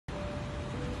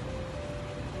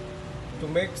To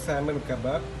make salmon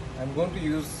kebab, I'm going to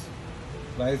use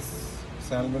nice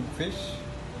salmon fish,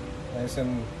 nice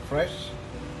and fresh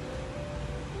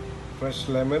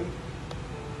lemon,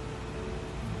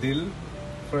 dill,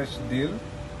 fresh dill.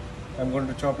 I'm going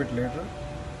to chop it later,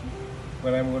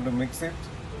 but I'm going to mix it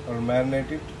or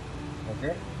marinate it.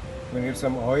 Okay, we need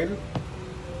some oil,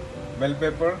 bell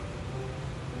pepper,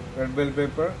 red bell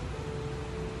pepper,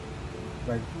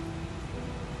 like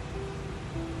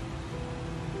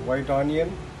white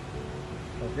onion.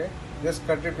 Okay, just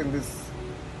cut it in this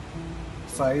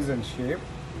size and shape.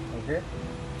 Okay,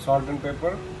 salt and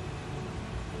pepper.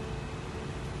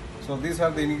 So these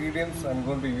are the ingredients I'm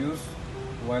going to use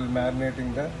while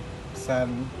marinating the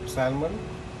salmon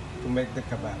to make the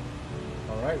kebab.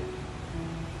 All right.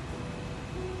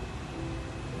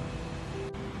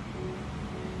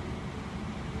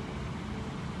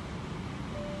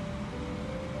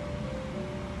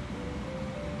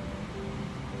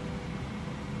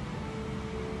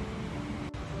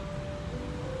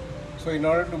 So in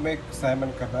order to make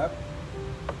salmon kebab,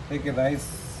 take a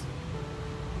nice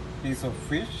piece of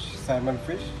fish, salmon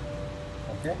fish,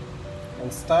 okay,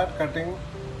 and start cutting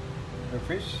the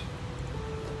fish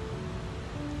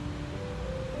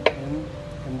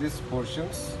in these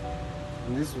portions,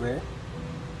 in this way,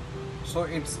 so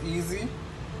it's easy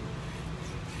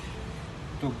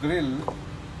to grill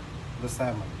the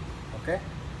salmon. Okay.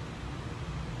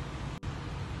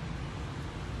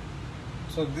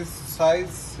 So this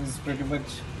size is pretty much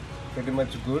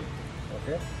good.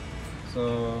 Okay,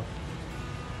 so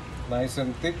nice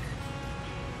and thick,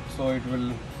 so it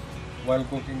will, while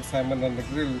cooking salmon on the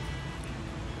grill,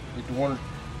 it won't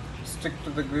stick to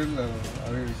the grill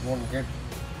or it won't get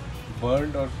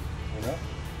burned, or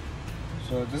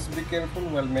so just be careful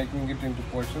while making it into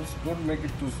portions. Don't make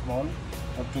it too small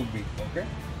or too big. Okay,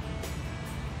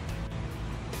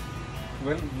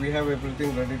 well, we have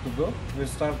everything ready to go. We'll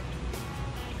start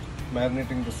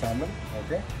marinating the salmon.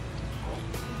 Okay,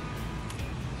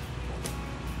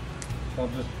 so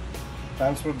just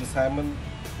transfer the salmon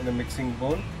in a mixing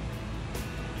bowl.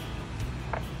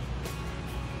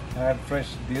 Add fresh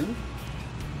dill,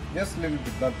 just a little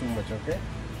bit, not too much. Okay,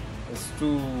 it's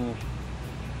too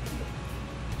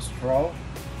strong.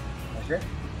 Okay,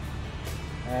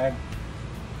 add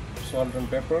salt and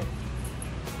pepper,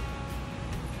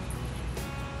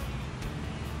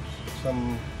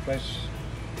 some fresh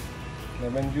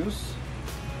lemon juice,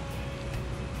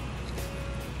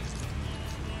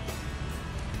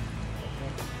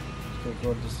 okay, take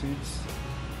out the seeds.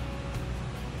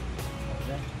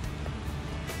 Okay,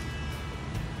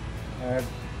 add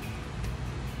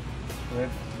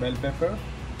red bell pepper,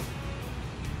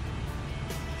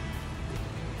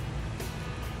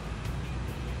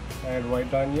 add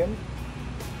white onion.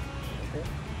 Okay,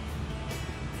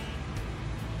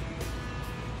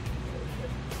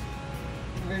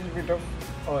 little bit of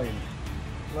oil,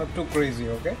 not too crazy.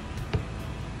 Okay,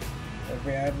 let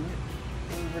me add a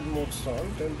little bit more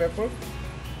salt and pepper.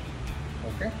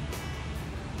 Okay,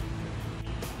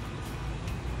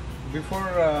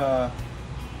 before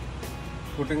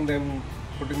putting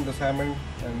the salmon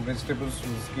and vegetables to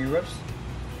the skewers,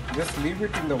 just leave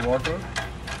it in the water,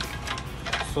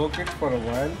 soak it for a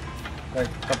while, like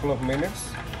a couple of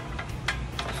minutes,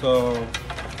 so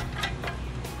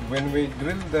when we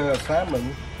grill the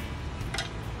salmon,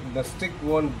 the stick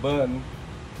won't burn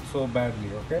so badly.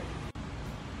 Okay,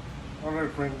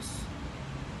 alright friends,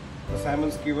 the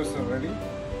salmon skewers are ready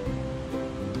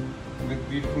with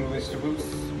beautiful vegetables,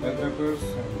 bell peppers,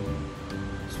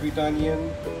 and sweet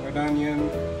onion, red onion,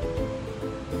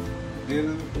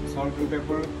 dill, salt and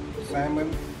pepper,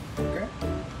 salmon. Okay,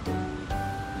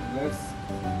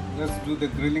 let's do the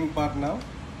grilling part now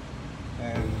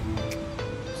and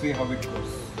see how it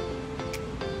goes.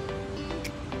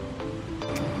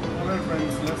 Alright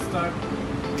friends, let's start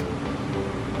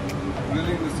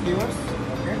grilling the skewers.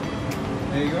 Okay,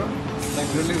 there you go. The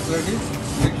grill is ready.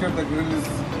 Make sure the grill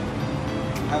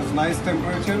has nice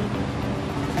temperature.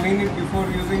 Clean it before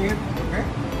using it. Okay,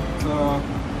 so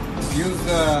use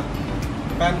the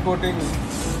pan coating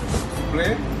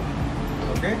spray.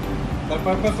 Okay, the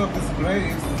purpose of this spray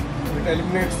is it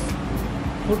eliminates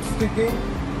food sticking,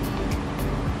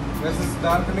 resists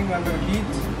darkening under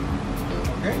heat.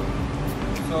 Okay,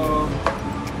 so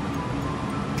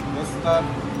let's start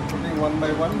putting one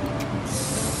by one.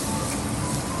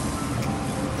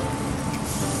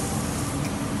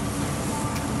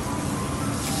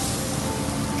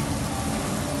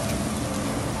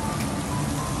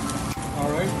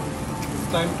 Alright, it's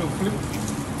time to flip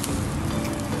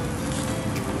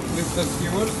the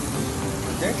skewers.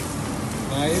 Okay,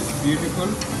 nice, beautiful.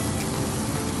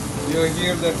 You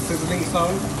hear that sizzling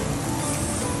sound?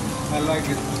 I like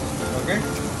it. Okay?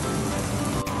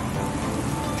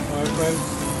 Alright friends,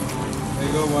 there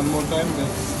you go, one more time.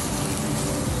 Just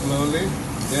slowly,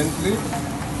 gently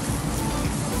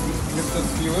flip the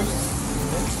skewers.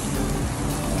 Okay?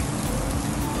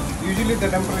 Usually the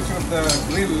temperature of the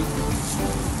grill, you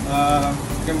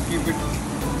can keep it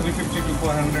 350 to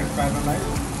 400 Fahrenheit.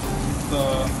 So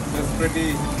that's pretty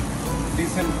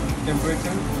decent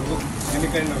temperature to cook any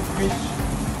kind of fish.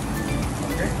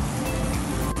 Okay?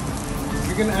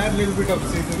 You can add a little bit of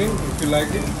seasoning if you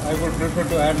like it. I would prefer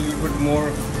to add a little bit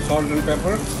more salt and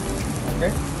pepper.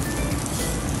 Okay?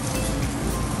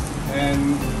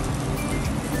 And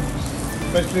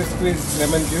freshly squeezed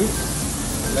lemon juice.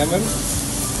 Lemon.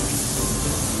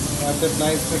 Have that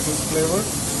nice citrus flavor.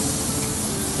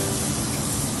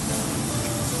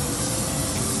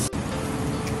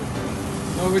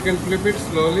 Now we can flip it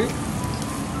slowly,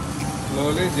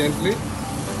 gently.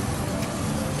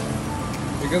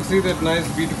 You can see that nice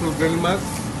beautiful grill marks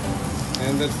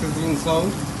and that sizzling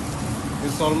sound.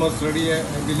 It's almost ready, I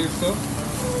believe so.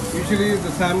 Usually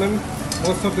the salmon,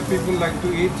 most of the people like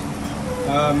to eat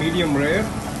medium rare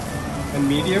and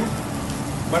medium,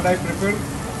 but I prefer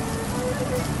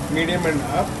medium and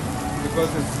up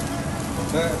because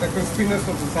the crispiness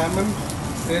of the salmon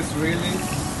is really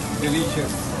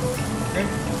delicious. Okay.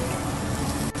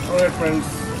 Alright friends,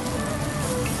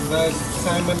 the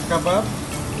salmon kebab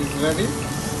is ready.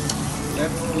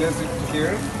 Let's place it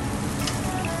here.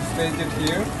 Stage it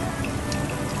here.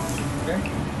 Okay.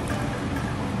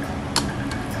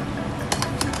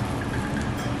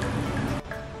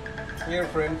 Here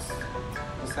friends,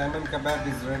 the salmon kebab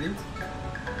is ready.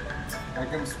 I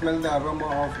can smell the aroma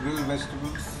of grilled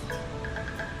vegetables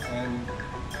and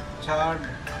charred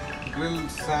grilled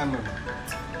salmon.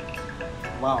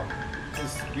 Wow,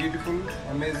 it's beautiful,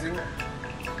 amazing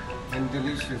and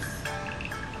delicious.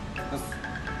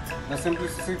 The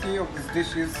simplicity of this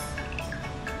dish is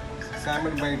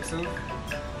salmon by itself,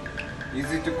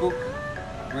 easy to cook,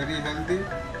 very healthy.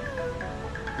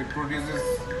 It produces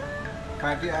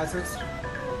fatty acids,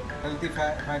 healthy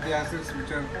fatty acids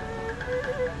which are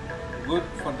good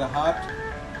for the heart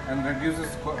and reduces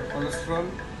cholesterol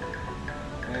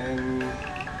and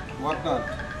whatnot.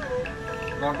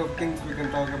 Lot of things we can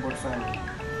talk about salmon.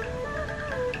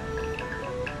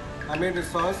 I made a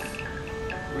sauce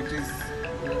which is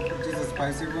a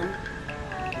spicy one.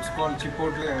 It's called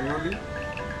chipotle aioli.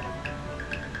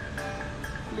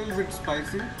 A little bit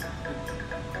spicy.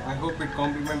 I hope it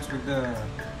complements with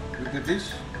the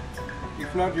dish.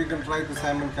 If not, you can try the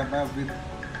salmon kebab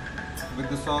with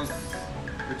the sauce,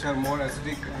 which are more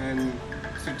acidic and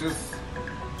citrus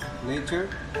nature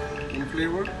in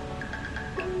flavor.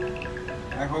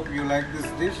 I hope you like this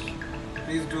dish.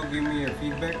 Please do give me a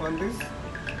feedback on this.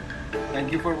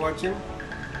 Thank you for watching.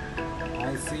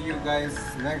 I see you guys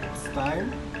next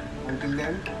time. Until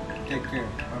then, take care.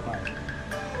 Bye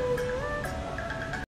bye.